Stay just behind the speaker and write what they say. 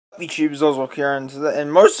YouTube's Oswald here,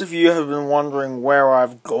 and most of you have been wondering where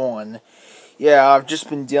I've gone. Yeah, I've just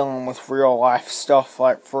been dealing with real life stuff,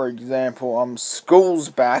 like, for example, school's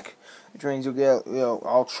back, which means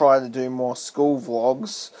I'll try to do more school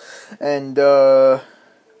vlogs, and, or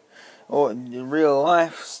real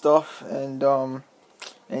life stuff, and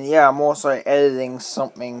yeah, I'm also editing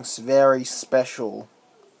something very special.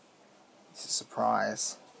 It's a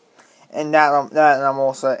surprise. And I'm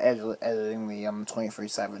also editing the 23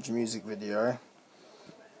 Savage music video,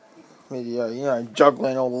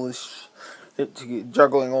 juggling all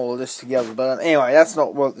of this together. But anyway, that's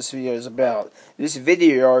not what this video is about. This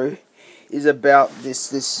video is about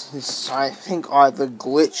this I think either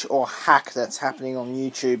glitch or hack that's happening on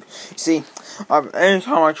YouTube. You see,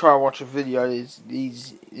 anytime I try to watch a video,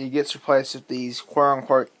 it gets replaced with these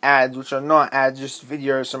quote-unquote ads, which are not ads, just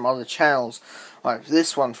videos from other channels, like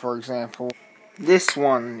this one, for example. This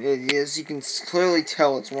one, as you can clearly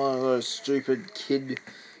tell, it's one of those stupid kid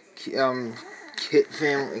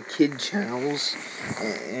channels,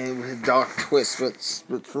 and with a dark twist.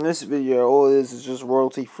 But from this video, all it is just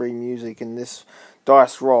royalty-free music and this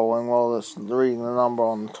dice rolling while it's reading the number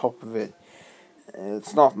on the top of it.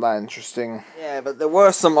 It's not that interesting. Yeah, but there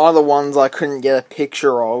were some other ones I couldn't get a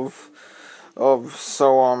picture of.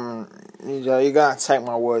 So you gotta take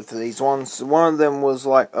my word for these ones. One of them was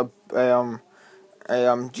like a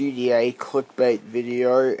GTA clickbait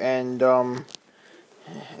video, and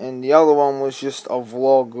the other one was just a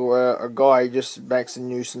vlog where a guy just makes a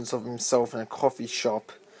nuisance of himself in a coffee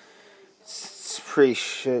shop. It's pretty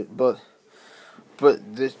shit, but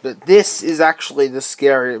this is actually the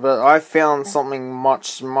scary. But I found something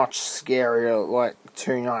much scarier like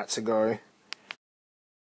 2 nights ago.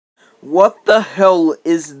 What the hell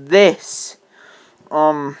is this?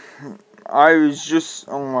 I was just,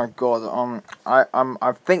 oh my god,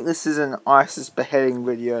 I think this is an ISIS beheading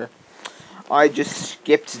video. I just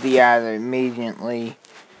skipped the ad immediately,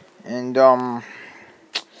 and,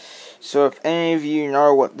 so if any of you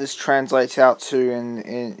know what this translates out to, and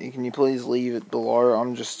can you please leave it below?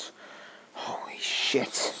 I'm just, holy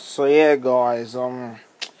shit. So yeah, guys,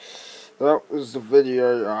 that was the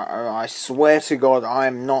video. I swear to God,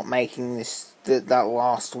 I'm not making that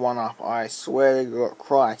last one up. I swear to God,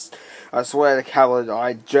 Christ. I swear to Khaled,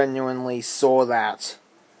 I genuinely saw that.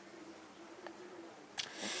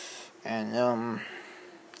 And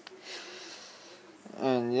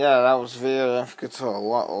yeah, that was the video. Don't forget to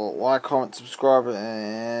like, comment, subscribe,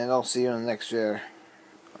 and I'll see you in the next video.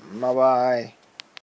 Bye-bye.